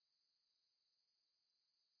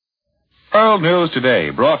World News Today,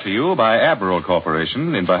 brought to you by Admiral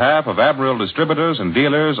Corporation in behalf of Admiral distributors and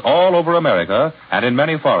dealers all over America and in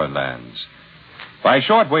many foreign lands. By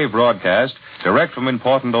shortwave broadcast, direct from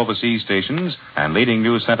important overseas stations and leading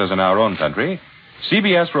news centers in our own country,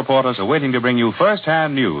 CBS reporters are waiting to bring you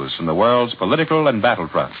first-hand news from the world's political and battle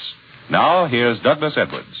fronts. Now, here's Douglas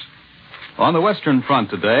Edwards. On the Western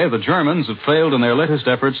Front today, the Germans have failed in their latest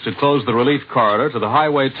efforts to close the relief corridor to the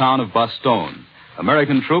highway town of Bastogne.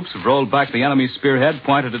 American troops have rolled back the enemy spearhead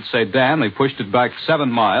pointed at Sedan. They pushed it back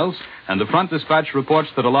 7 miles, and the front dispatch reports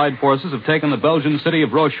that Allied forces have taken the Belgian city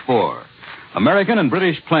of Rochefort. American and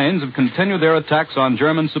British planes have continued their attacks on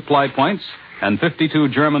German supply points, and 52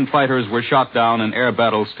 German fighters were shot down in air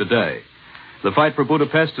battles today. The fight for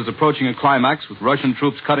Budapest is approaching a climax, with Russian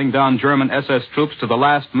troops cutting down German SS troops to the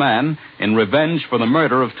last man in revenge for the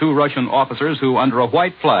murder of 2 Russian officers who, under a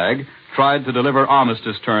white flag, tried to deliver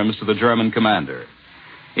armistice terms to the German commander.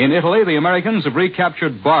 In Italy, the Americans have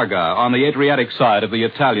recaptured Barga on the Adriatic side of the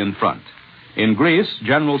Italian front. In Greece,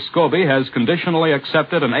 General Scobie has conditionally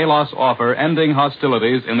accepted an ALOS offer ending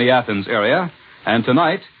hostilities in the Athens area, and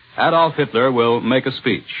tonight, Adolf Hitler will make a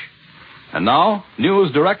speech. And now,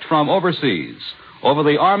 news direct from overseas. Over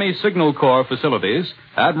the Army Signal Corps facilities,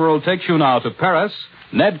 Admiral takes you now to Paris.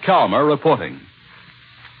 Ned Calmer reporting.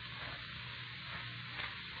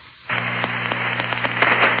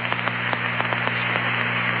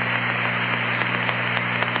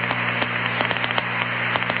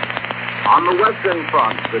 On the Western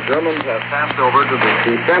Front, the Germans have passed over to the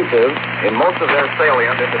defensive in most of their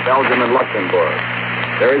salient into Belgium and Luxembourg.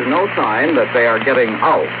 There is no sign that they are getting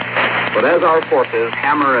out. But as our forces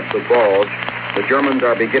hammer at the bulge, the Germans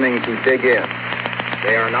are beginning to dig in.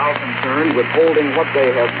 They are now concerned with holding what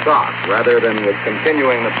they have got rather than with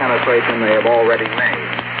continuing the penetration they have already made.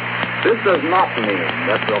 This does not mean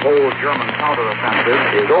that the whole German counteroffensive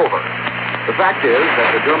is over. The fact is that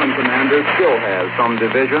the German commander still has some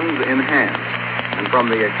divisions in hand. And from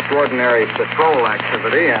the extraordinary patrol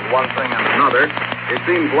activity and one thing and another, it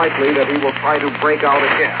seems likely that he will try to break out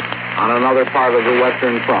again on another part of the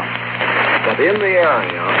Western Front. But in the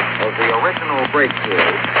area of the original breakthrough,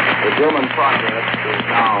 the German progress is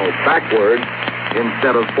now backward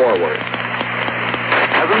instead of forward.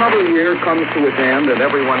 As another year comes to its end and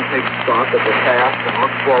everyone takes stock of the past and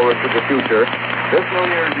looks forward to the future, this New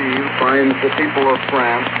Year's Eve finds the people of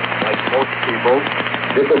France, like most people,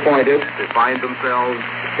 disappointed to find themselves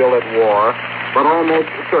still at war, but almost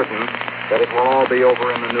certain that it will all be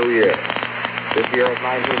over in the new year. This year of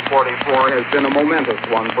 1944 has been a momentous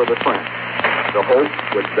one for the French. The hopes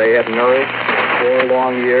which they had nourished for 4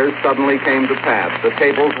 long years suddenly came to pass. The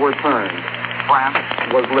tables were turned. France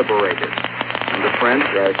was liberated. And the French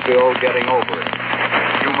are still getting over it.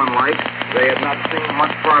 Human-like, they had not seen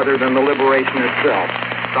much farther than the liberation itself.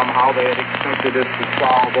 Somehow they had expected it to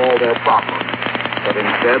solve all their problems. But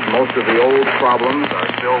instead, most of the old problems are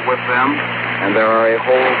still with them, and there are a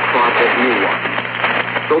whole crop of new ones.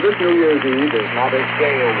 So this New Year's Eve is not as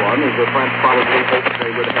gay a one as the French probably hoped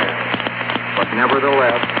they would have. But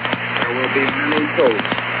nevertheless, there will be many toasts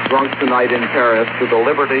drunk tonight in Paris to the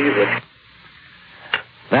liberty that...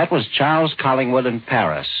 That was Charles Collingwood in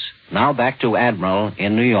Paris. Now back to Admiral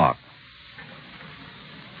in New York.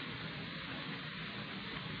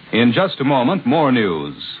 In just a moment, more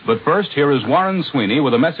news. But first, here is Warren Sweeney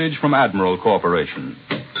with a message from Admiral Corporation.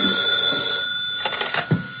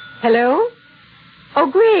 Hello? Oh,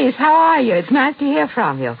 Grace, how are you? It's nice to hear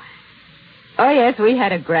from you. Oh, yes, we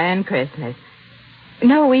had a grand Christmas.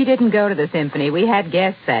 No, we didn't go to the symphony. We had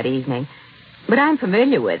guests that evening. But I'm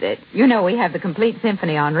familiar with it. You know, we have the complete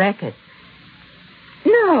symphony on record.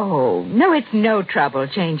 No, it's no trouble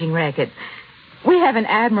changing records. We have an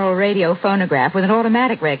Admiral radio phonograph with an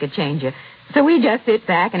automatic record changer. So we just sit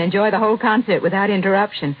back and enjoy the whole concert without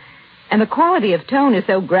interruption. And the quality of tone is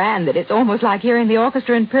so grand that it's almost like hearing the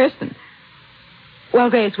orchestra in person. Well,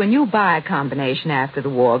 Grace, when you buy a combination after the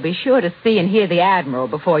war, be sure to see and hear the Admiral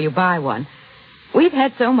before you buy one. We've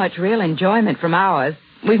had so much real enjoyment from ours.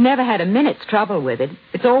 We've never had a minute's trouble with it.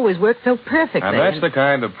 It's always worked so perfectly. And that's the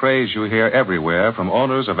kind of praise you hear everywhere from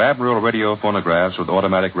owners of Admiral radio phonographs with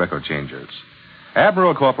automatic record changers.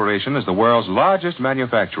 Admiral Corporation is the world's largest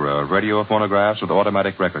manufacturer of radio phonographs with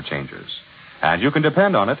automatic record changers. And you can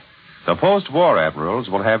depend on it. The post-war Admirals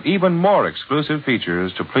will have even more exclusive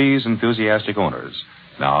features to please enthusiastic owners.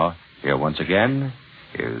 Now, here once again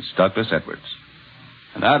is Douglas Edwards.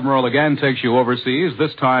 And Admiral again takes you overseas,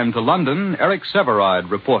 this time to London. Eric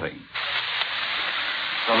Severide reporting.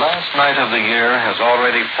 The last night of the year has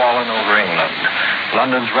already fallen over England.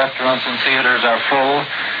 London's restaurants and theaters are full,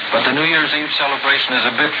 but the New Year's Eve celebration is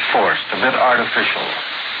a bit forced, a bit artificial.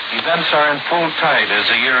 Events are in full tide as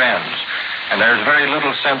the year ends, and there's very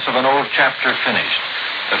little sense of an old chapter finished.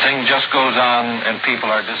 The thing just goes on, and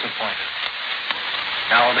people are disappointed.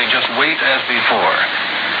 Now they just wait as before.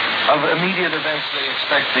 Of immediate events, they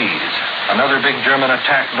expect these. Another big German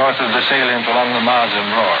attack north of the salient along the Maas and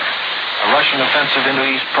Ruhr. A Russian offensive into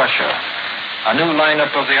East Prussia. A new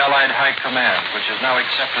lineup of the Allied High Command, which is now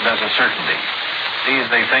accepted as a certainty. These,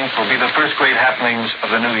 they think, will be the first great happenings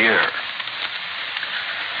of the new year.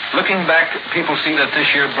 Looking back, people see that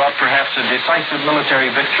this year brought perhaps the decisive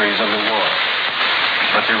military victories of the war.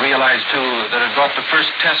 But they realize, too, that it brought the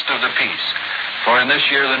first test of the peace. For in this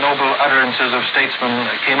year, the noble utterances of statesmen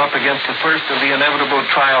came up against the first of the inevitable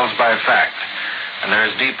trials by fact. And there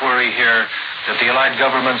is deep worry here that the Allied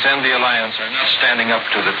governments and the Alliance are not standing up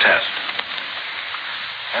to the test.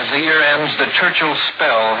 As the year ends, the Churchill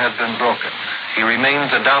spell has been broken. He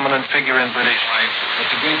remains a dominant figure in British life, but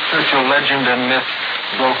the great Churchill legend and myth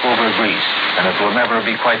broke over Greece, and it will never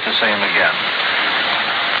be quite the same again.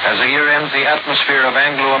 As the year ends, the atmosphere of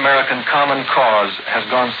Anglo-American common cause has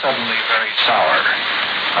gone suddenly very sour.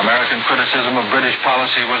 American criticism of British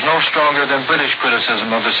policy was no stronger than British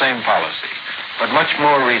criticism of the same policy, but much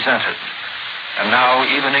more resented. And now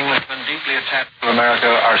even Englishmen deeply attached to America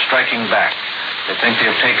are striking back. They think they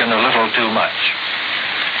have taken a little too much.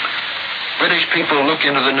 British people look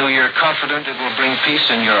into the new year confident it will bring peace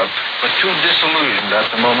in Europe, but too disillusioned at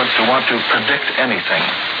the moment to want to predict anything.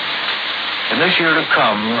 In this year to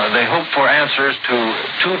come, they hope for answers to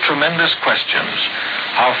two tremendous questions.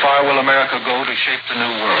 How far will America go to shape the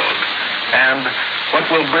new world? And what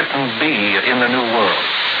will Britain be in the new world?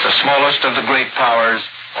 The smallest of the great powers,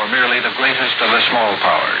 or merely the greatest of the small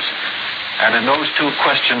powers? And in those two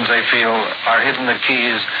questions, they feel, are hidden the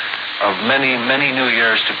keys of many, many new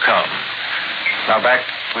years to come. Now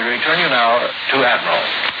we return you now to Admiral.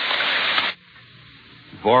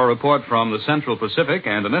 For a report from the Central Pacific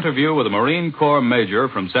and an interview with a Marine Corps major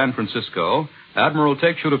from San Francisco, Admiral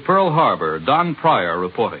takes you to Pearl Harbor. Don Pryor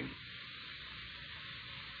reporting.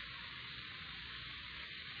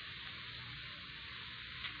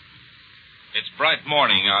 It's bright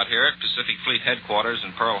morning out here at Pacific Fleet Headquarters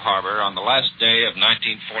in Pearl Harbor on the last day of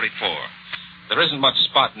 1944. There isn't much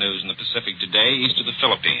spot news in the Pacific today east of the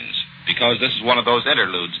Philippines, because this is one of those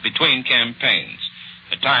interludes between campaigns,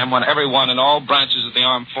 a time when everyone in all branches of the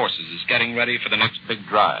armed forces is getting ready for the next big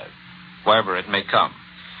drive, wherever it may come.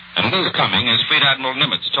 And it is coming, as Fleet Admiral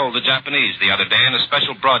Nimitz told the Japanese the other day in a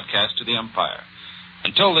special broadcast to the Empire.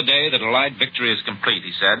 Until the day that Allied victory is complete,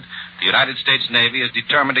 he said, the United States Navy is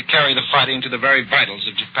determined to carry the fighting to the very vitals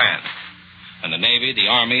of Japan. And the Navy, the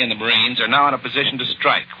Army, and the Marines are now in a position to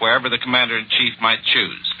strike wherever the Commander-in-Chief might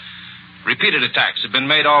choose. Repeated attacks have been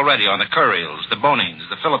made already on the Kuriles, the Bonings,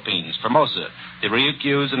 the Philippines, Formosa, the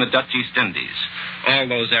Ryukyus, and the Dutch East Indies. All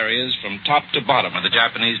those areas from top to bottom of the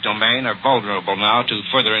Japanese domain are vulnerable now to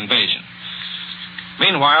further invasion.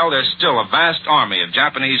 Meanwhile, there's still a vast army of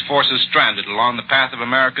Japanese forces stranded along the path of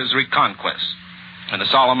America's reconquest. In the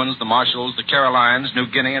Solomons, the Marshalls, the Carolines, New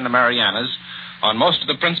Guinea, and the Marianas, on most of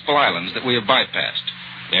the principal islands that we have bypassed.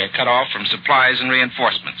 They are cut off from supplies and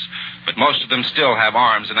reinforcements, but most of them still have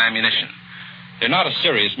arms and ammunition. They're not a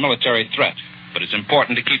serious military threat, but it's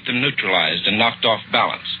important to keep them neutralized and knocked off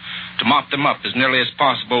balance, to mop them up as nearly as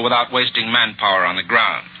possible without wasting manpower on the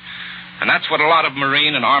ground. And that's what a lot of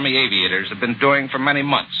Marine and Army aviators have been doing for many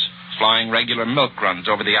months, flying regular milk runs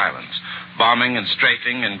over the islands, bombing and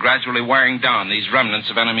strafing and gradually wearing down these remnants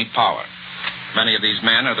of enemy power. Many of these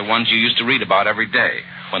men are the ones you used to read about every day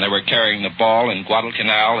when they were carrying the ball in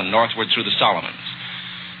Guadalcanal and northward through the Solomons.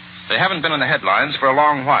 They haven't been in the headlines for a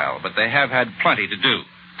long while, but they have had plenty to do.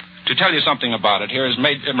 To tell you something about it, here is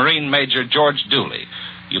Marine Major George Dooley.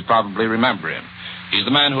 You probably remember him. He's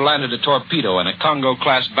the man who landed a torpedo in a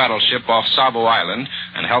Congo-class battleship off Savo Island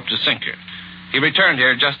and helped to sink her. He returned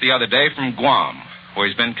here just the other day from Guam, where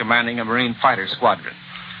he's been commanding a Marine fighter squadron.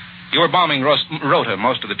 You were bombing Rota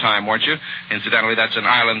most of the time, weren't you? Incidentally, that's an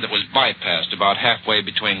island that was bypassed about halfway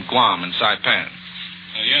between Guam and Saipan.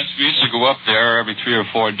 Yes, we used to go up there every 3 or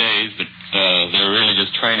 4 days, but they were really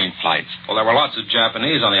just training flights. Well, there were lots of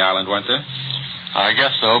Japanese on the island, weren't there? I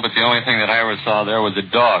guess so, but the only thing that I ever saw there was a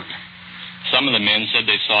dog. Some of the men said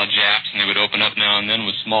they saw Japs, and they would open up now and then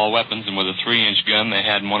with small weapons and with a 3-inch gun they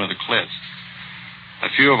had in one of the cliffs. A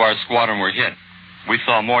few of our squadron were hit. We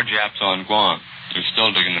saw more Japs on Guam. They're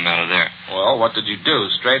still digging them out of there. Well, what did you do,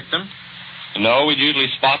 strafe them? No, we'd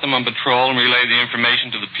usually spot them on patrol and relay the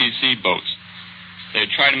information to the PC boats.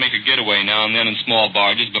 They'd try to make a getaway now and then in small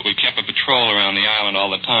barges, but we kept a patrol around the island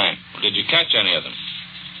all the time. Did you catch any of them?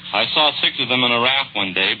 I saw 6 of them on a raft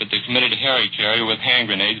one day, but they committed a harry-carry with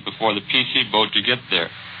hand grenades before the PC boat could get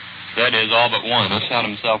there. That is, all but one. He shot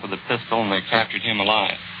himself with a pistol, and they captured him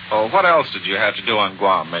alive. Oh, what else did you have to do on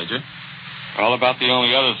Guam, Major? Well, about the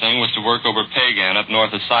only other thing was to work over Pagan up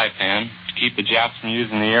north of Saipan to keep the Japs from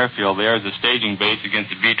using the airfield there as a staging base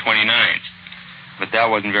against the B-29s. But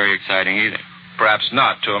that wasn't very exciting either. Perhaps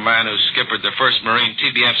not to a man who skippered the 1st Marine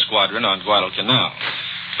TBF Squadron on Guadalcanal.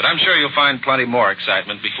 But I'm sure you'll find plenty more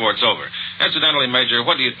excitement before it's over. Incidentally, Major,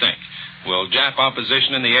 what do you think? Will Jap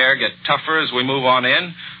opposition in the air get tougher as we move on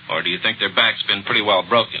in? Or do you think their back's been pretty well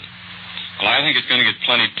broken? Well, I think it's going to get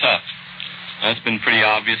plenty tough. That's been pretty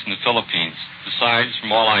obvious in the Philippines. Besides,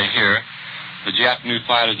 from all I hear, the Jap new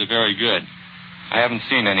fighters are very good. I haven't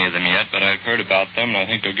seen any of them yet, but I've heard about them, and I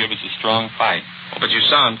think they'll give us a strong fight. Oh, but you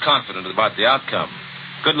sound confident about the outcome.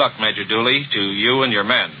 Good luck, Major Dooley, to you and your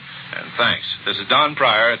men. And thanks. This is Don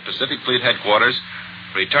Pryor at Pacific Fleet Headquarters,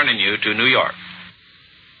 returning you to New York.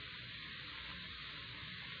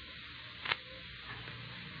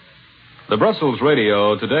 The Brussels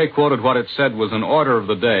radio today quoted what it said was an order of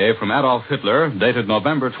the day from Adolf Hitler, dated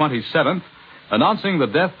November 27th, announcing the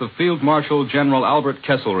death of Field Marshal General Albert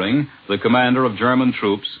Kesselring, the commander of German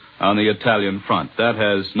troops on the Italian front. That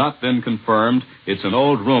has not been confirmed. It's an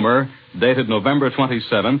old rumor, dated November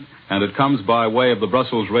 27th, and it comes by way of the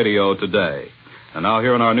Brussels radio today. And now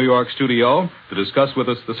here in our New York studio to discuss with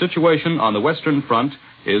us the situation on the Western Front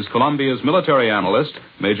is Columbia's military analyst,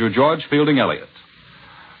 Major George Fielding Elliott.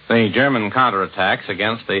 The German counterattacks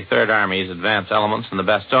against the Third Army's advance elements in the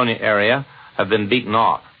Bastogne area have been beaten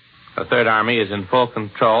off. The Third Army is in full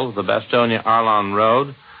control of the Bastogne-Arlon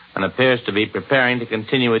Road and appears to be preparing to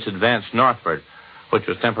continue its advance northward, which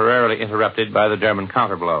was temporarily interrupted by the German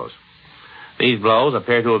counterblows. These blows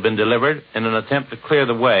appear to have been delivered in an attempt to clear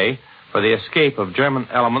the way for the escape of German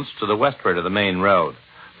elements to the westward of the main road,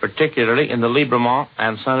 particularly in the Libremont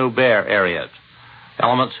and Saint-Hubert areas.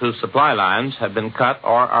 Elements whose supply lines have been cut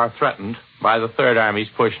or are threatened by the Third Army's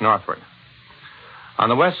push northward. On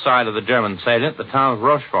the west side of the German salient, the town of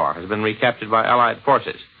Rochefort has been recaptured by Allied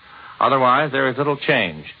forces. Otherwise, there is little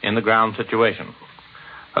change in the ground situation.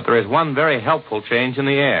 But there is one very helpful change in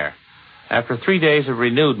the air. After 3 days of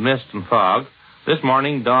renewed mist and fog, this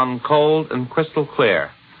morning dawned cold and crystal clear,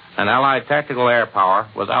 and Allied tactical air power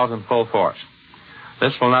was out in full force.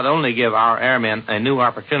 This will not only give our airmen a new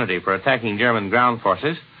opportunity for attacking German ground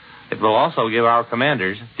forces, it will also give our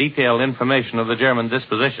commanders detailed information of the German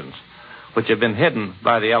dispositions, which have been hidden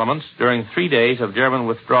by the elements during 3 days of German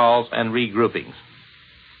withdrawals and regroupings.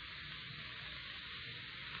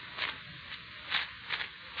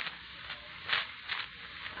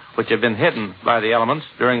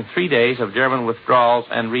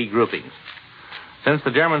 Since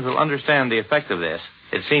the Germans will understand the effect of this,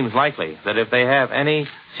 it seems likely that if they have any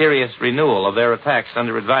serious renewal of their attacks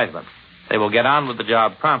under advisement, they will get on with the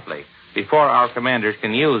job promptly before our commanders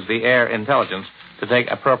can use the air intelligence to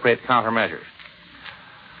take appropriate countermeasures.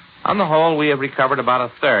 On the whole, we have recovered about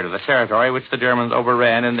a third of the territory which the Germans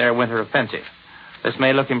overran in their winter offensive. This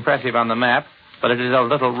may look impressive on the map, but it is of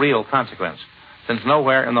little real consequence, since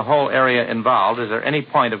nowhere in the whole area involved is there any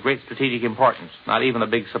point of great strategic importance, not even a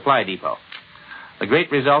big supply depot. The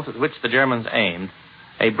great result at which the Germans aimed,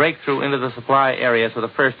 a breakthrough into the supply areas of the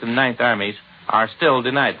 1st and 9th Armies, are still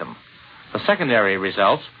denied them. The secondary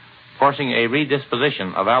results, forcing a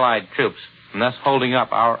redisposition of Allied troops and thus holding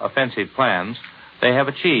up our offensive plans, they have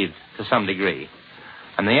achieved to some degree.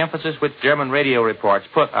 And the emphasis which German radio reports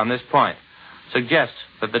put on this point suggests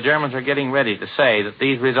that the Germans are getting ready to say that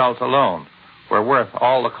these results alone were worth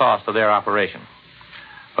all the cost of their operation.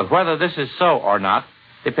 But whether this is so or not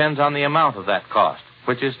depends on the amount of that cost,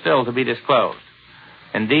 which is still to be disclosed.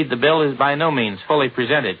 Indeed, the bill is by no means fully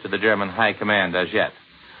presented to the German High Command as yet.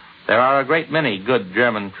 There are a great many good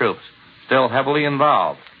German troops still heavily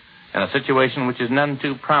involved in a situation which is none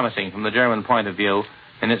too promising from the German point of view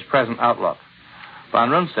in its present outlook. Von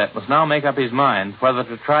Rundstedt must now make up his mind whether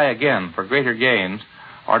to try again for greater gains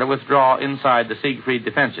or to withdraw inside the Siegfried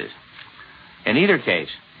defenses. In either case,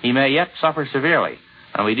 he may yet suffer severely,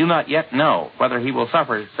 and we do not yet know whether he will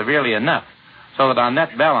suffer severely enough so that on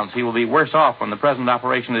net balance he will be worse off when the present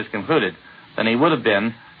operation is concluded than he would have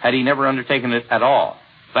been had he never undertaken it at all.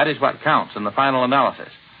 That is what counts in the final analysis,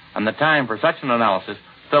 and the time for such an analysis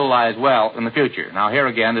still lies well in the future. Now, here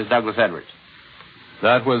again is Douglas Edwards.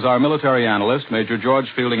 That was our military analyst, Major George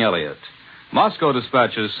Fielding Elliott. Moscow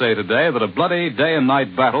dispatches say today that a bloody day and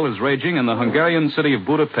night battle is raging in the Hungarian city of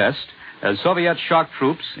Budapest as Soviet shock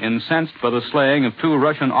troops, incensed by the slaying of 2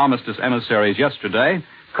 Russian armistice emissaries yesterday,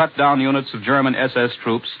 cut down units of German SS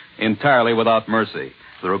troops entirely without mercy.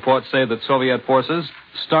 The reports say that Soviet forces,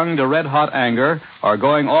 stung to red-hot anger, are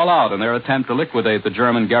going all out in their attempt to liquidate the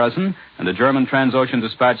German garrison, and a German Transocean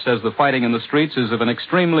dispatch says the fighting in the streets is of an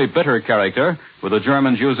extremely bitter character, with the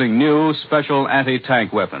Germans using new special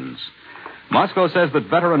anti-tank weapons. Moscow says that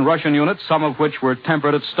veteran Russian units, some of which were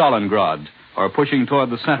tempered at Stalingrad, are pushing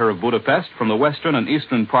toward the center of Budapest from the western and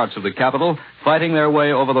eastern parts of the capital, fighting their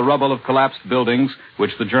way over the rubble of collapsed buildings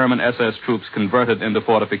which the German SS troops converted into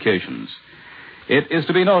fortifications. It is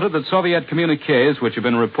to be noted that Soviet communiques, which have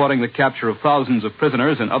been reporting the capture of thousands of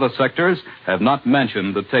prisoners in other sectors, have not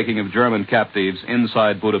mentioned the taking of German captives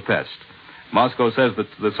inside Budapest. Moscow says that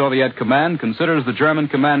the Soviet command considers the German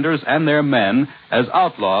commanders and their men as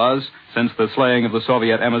outlaws since the slaying of the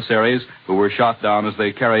Soviet emissaries who were shot down as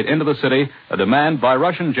they carried into the city a demand by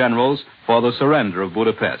Russian generals for the surrender of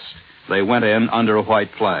Budapest. They went in under a white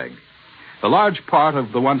flag. A large part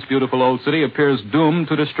of the once beautiful old city appears doomed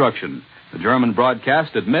to destruction. The German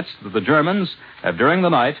broadcast admits that the Germans have during the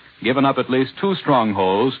night given up at least 2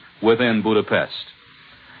 strongholds within Budapest.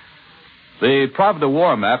 The Pravda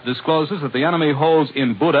war map discloses that the enemy holds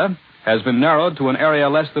in Buda has been narrowed to an area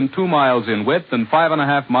less than 2 miles in width and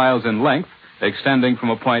 5.5 miles in length, extending from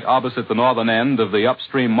a point opposite the northern end of the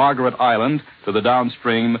upstream Margaret Island to the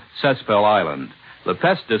downstream Sespel Island. The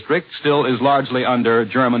Pest district still is largely under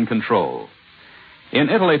German control. In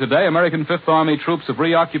Italy today, American Fifth Army troops have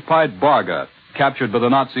reoccupied Barga, captured by the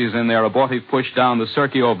Nazis in their abortive push down the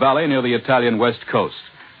Serchio Valley near the Italian west coast.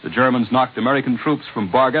 The Germans knocked American troops from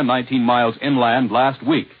Barga 19 miles inland last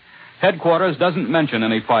week. Headquarters doesn't mention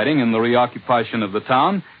any fighting in the reoccupation of the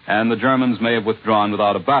town, and the Germans may have withdrawn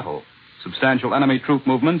without a battle. Substantial enemy troop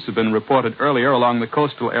movements have been reported earlier along the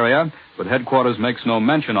coastal area, but headquarters makes no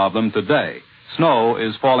mention of them today. Snow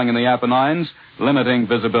is falling in the Apennines, limiting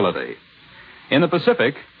visibility. In the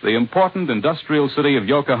Pacific, the important industrial city of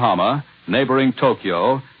Yokohama, neighboring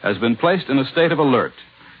Tokyo, has been placed in a state of alert.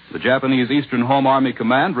 The Japanese Eastern Home Army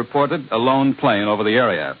Command reported a lone plane over the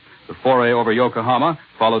area. The foray over Yokohama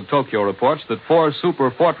followed Tokyo reports that 4 super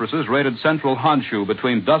fortresses raided central Honshu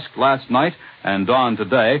between dusk last night and dawn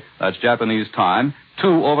today, that's Japanese time, 2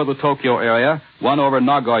 over the Tokyo area, 1 over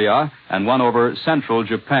Nagoya, and 1 over central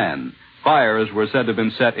Japan. Fires were said to have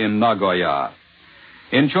been set in Nagoya.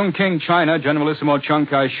 In Chongqing, China, Generalissimo Chiang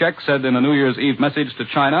Kai-shek said in a New Year's Eve message to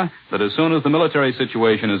China that as soon as the military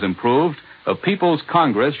situation is improved, a People's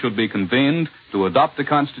Congress should be convened to adopt a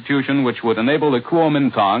constitution which would enable the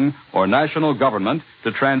Kuomintang, or national government,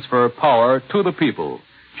 to transfer power to the people.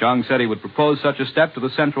 Chiang said he would propose such a step to the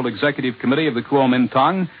Central Executive Committee of the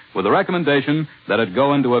Kuomintang with a recommendation that it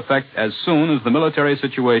go into effect as soon as the military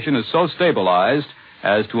situation is so stabilized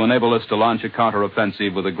as to enable us to launch a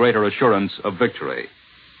counteroffensive with a greater assurance of victory.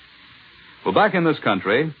 Well, back in this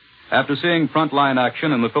country, after seeing frontline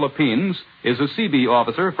action in the Philippines, is a CB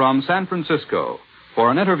officer from San Francisco. For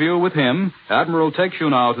an interview with him, Admiral takes you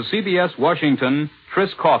now to CBS Washington, Tris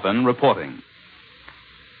Coffin reporting.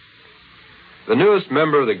 The newest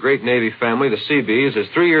member of the great Navy family, the Seabees, is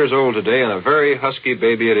 3 years old today, and a very husky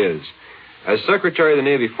baby it is. As Secretary of the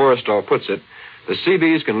Navy Forrestal puts it, the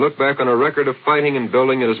Seabees can look back on a record of fighting and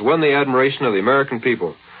building that has won the admiration of the American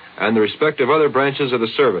people and the respect of other branches of the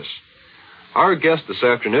service. Our guest this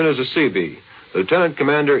afternoon is a Seabee, Lieutenant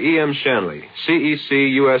Commander E.M. Shanley, CEC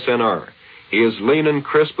USNR. He is lean and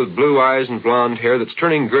crisp with blue eyes and blonde hair that's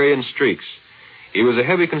turning gray in streaks. He was a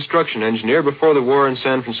heavy construction engineer before the war in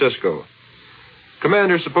San Francisco.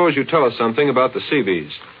 Commander, suppose you tell us something about the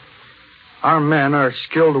Seabees. Our men are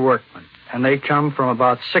skilled workmen, and they come from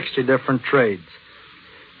about 60 different trades.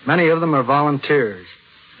 Many of them are volunteers.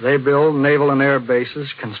 They build naval and air bases,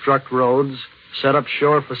 construct roads, set up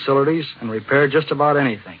shore facilities, and repair just about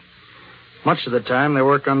anything. Much of the time, they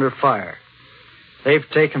work under fire. They've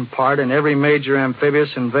taken part in every major amphibious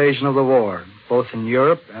invasion of the war, both in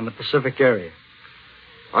Europe and the Pacific area.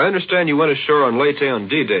 I understand you went ashore on Leyte on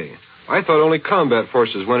D-Day. I thought only combat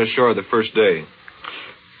forces went ashore the first day.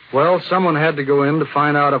 Well, someone had to go in to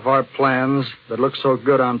find out if our plans that look so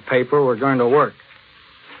good on paper were going to work.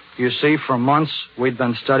 You see, for months, we'd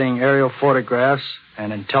been studying aerial photographs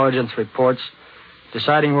and intelligence reports,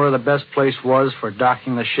 deciding where the best place was for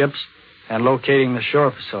docking the ships and locating the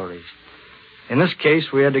shore facilities. In this case,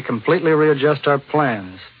 we had to completely readjust our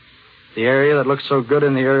plans. The area that looked so good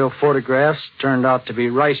in the aerial photographs turned out to be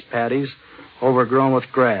rice paddies overgrown with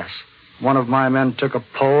grass. One of my men took a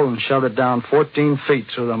pole and shoved it down 14 feet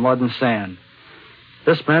through the mud and sand.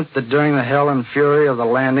 This meant that during the hell and fury of the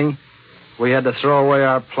landing, we had to throw away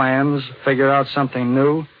our plans, figure out something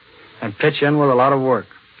new, and pitch in with a lot of work.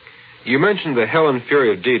 You mentioned the hell and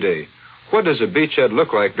fury of D-Day. What does a beachhead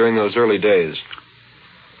look like during those early days?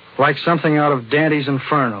 like something out of Dante's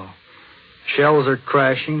Inferno. Shells are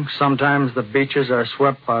crashing. Sometimes the beaches are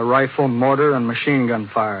swept by rifle, mortar, and machine gun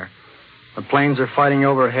fire. The planes are fighting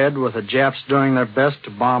overhead with the Japs doing their best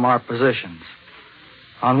to bomb our positions.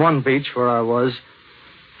 On one beach where I was,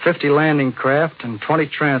 50 landing craft and 20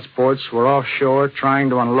 transports were offshore trying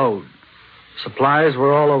to unload. Supplies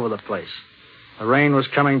were all over the place. The rain was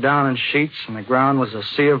coming down in sheets, and the ground was a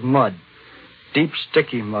sea of mud. Deep,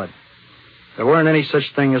 sticky mud. There weren't any such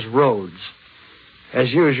thing as roads. As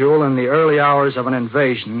usual, in the early hours of an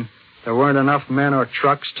invasion, there weren't enough men or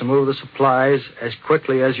trucks to move the supplies as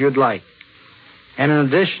quickly as you'd like. And in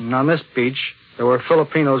addition, on this beach, there were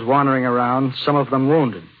Filipinos wandering around, some of them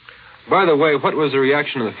wounded. By the way, what was the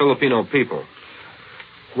reaction of the Filipino people?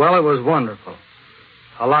 Well, it was wonderful.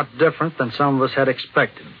 A lot different than some of us had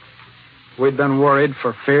expected. We'd been worried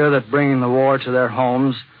for fear that bringing the war to their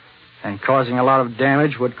homes and causing a lot of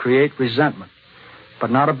damage would create resentment.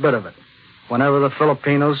 But not a bit of it. Whenever the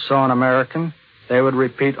Filipinos saw an American, they would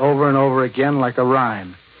repeat over and over again like a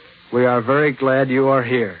rhyme, "We are very glad you are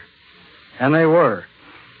here." And they were.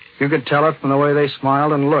 You could tell it from the way they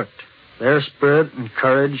smiled and looked. Their spirit and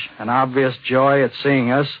courage and obvious joy at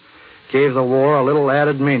seeing us gave the war a little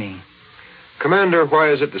added meaning. Commander, why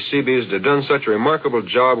is it the Seabees have done such a remarkable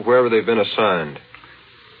job wherever they've been assigned?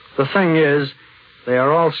 The thing is, they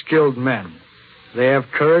are all skilled men. They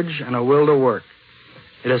have courage and a will to work.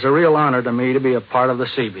 It is a real honor to me to be a part of the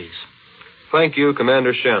Seabees. Thank you,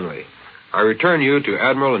 Commander Shanley. I return you to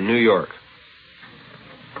Admiral in New York.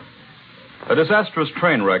 A disastrous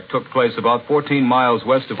train wreck took place about 14 miles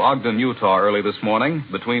west of Ogden, Utah, early this morning.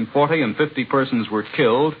 Between 40 and 50 persons were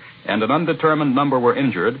killed, and an undetermined number were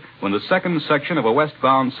injured when the second section of a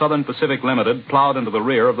westbound Southern Pacific Limited plowed into the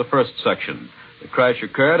rear of the first section. The crash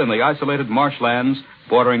occurred in the isolated marshlands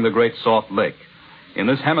bordering the Great Salt Lake. In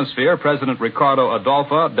this hemisphere, President Ricardo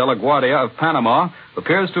Adolfo de la Guardia of Panama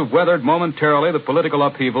appears to have weathered momentarily the political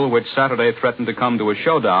upheaval which Saturday threatened to come to a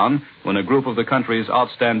showdown when a group of the country's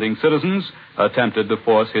outstanding citizens attempted to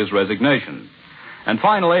force his resignation. And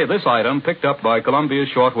finally, this item picked up by Columbia's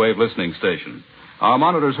shortwave listening station. Our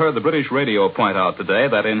monitors heard the British radio point out today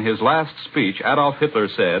that in his last speech, Adolf Hitler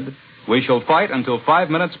said, "We shall fight until 5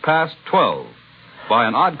 minutes past 12. By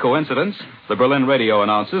an odd coincidence, the Berlin radio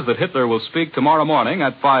announces that Hitler will speak tomorrow morning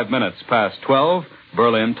at 5 minutes past 12,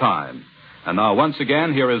 Berlin time. And now, once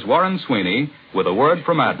again, here is Warren Sweeney with a word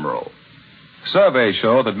from Admiral. Surveys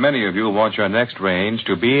show that many of you want your next range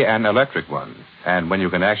to be an electric one. And when you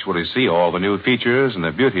can actually see all the new features and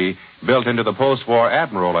the beauty built into the post-war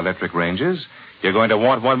Admiral electric ranges, you're going to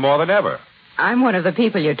want one more than ever. I'm one of the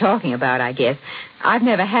people you're talking about, I guess. I've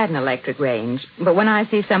never had an electric range, but when I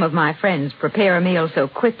see some of my friends prepare a meal so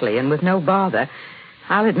quickly and with no bother,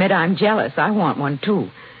 I'll admit I'm jealous. I want one,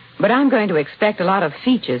 too. But I'm going to expect a lot of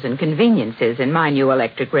features and conveniences in my new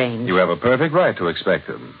electric range. You have a perfect right to expect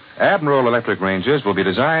them. Admiral electric ranges will be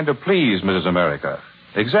designed to please Mrs. America.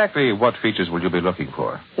 Exactly what features will you be looking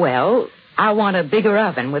for? Well, I want a bigger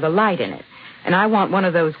oven with a light in it. And I want one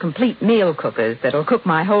of those complete meal cookers that'll cook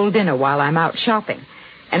my whole dinner while I'm out shopping.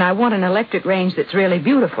 And I want an electric range that's really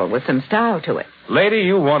beautiful with some style to it. Lady,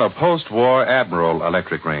 you want a post-war Admiral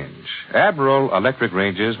electric range. Admiral electric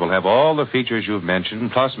ranges will have all the features you've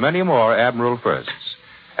mentioned, plus many more Admiral firsts.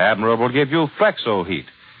 Admiral will give you Flexo Heat,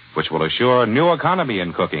 which will assure new economy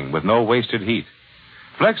in cooking with no wasted heat.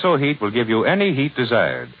 Flexo Heat will give you any heat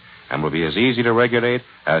desired and will be as easy to regulate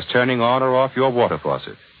as turning on or off your water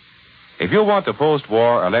faucet. If you want the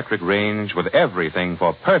post-war electric range with everything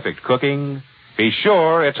for perfect cooking, be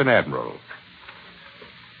sure it's an Admiral.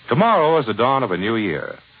 Tomorrow is the dawn of a new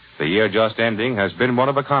year. The year just ending has been one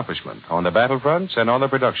of accomplishment on the battlefronts and on the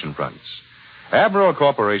production fronts. Admiral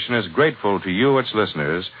Corporation is grateful to you, its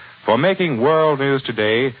listeners, for making World News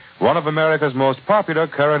Today one of America's most popular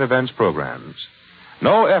current events programs.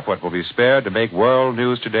 No effort will be spared to make World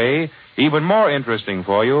News Today even more interesting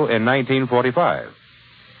for you in 1945.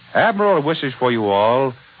 Admiral wishes for you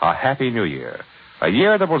all a happy new year, a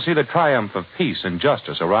year that will see the triumph of peace and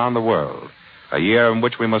justice around the world, a year in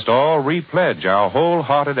which we must all repledge our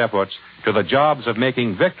wholehearted efforts to the jobs of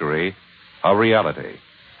making victory a reality.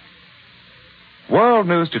 World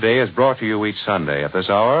News Today is brought to you each Sunday at this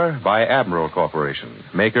hour by Admiral Corporation,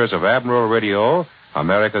 makers of Admiral Radio,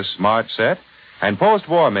 America's Smart Set, and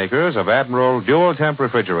post-war makers of Admiral dual-temp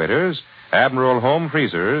refrigerators, Admiral home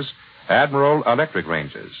freezers, Admiral electric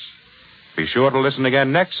ranges. Be sure to listen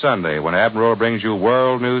again next Sunday when Admiral brings you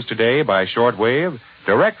World News Today by shortwave,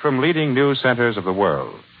 direct from leading news centers of the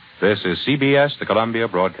world. This is CBS, the Columbia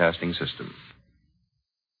Broadcasting System.